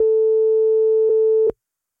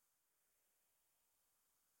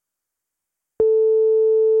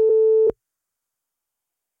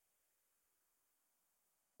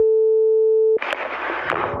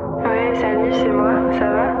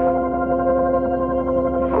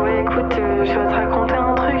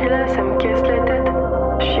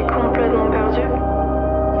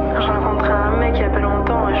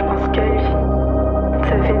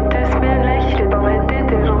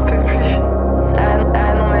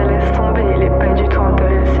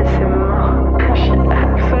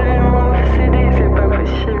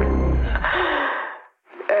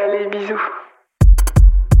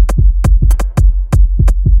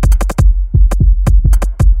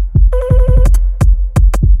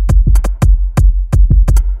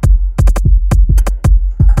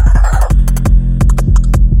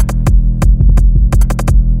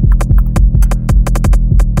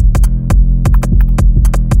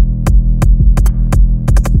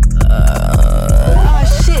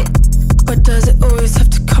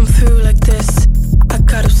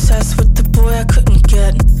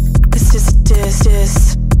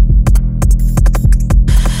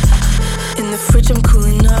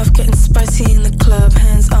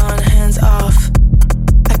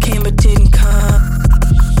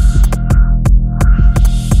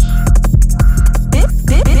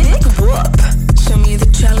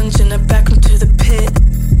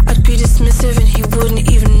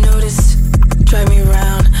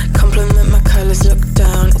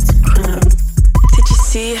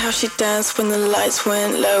dance when the lights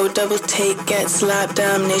went low. Double take, get slapped,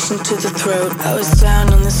 damnation to the throat. I was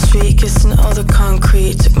down on the street, kissing all the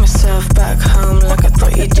concrete. Took myself back home like I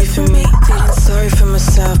thought you'd do for me. Feeling sorry for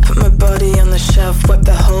myself, put my body on the shelf. Wipe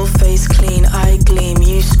the whole face clean, I gleam,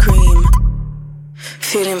 you scream.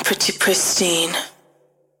 Feeling pretty pristine.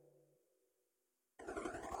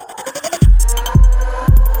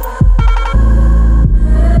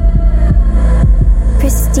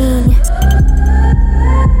 Pristine.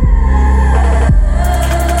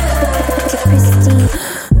 Pristine.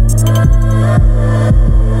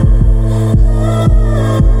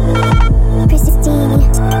 Pristine.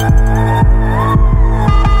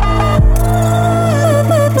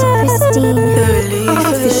 Pristine. The relief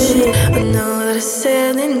of the shit. I know that I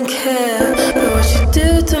said I didn't care, but what you do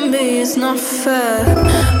to me is not fair.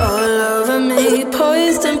 All over me,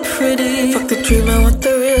 poised and pretty. Fuck the dream, I want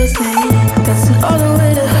the real thing. Dancing all the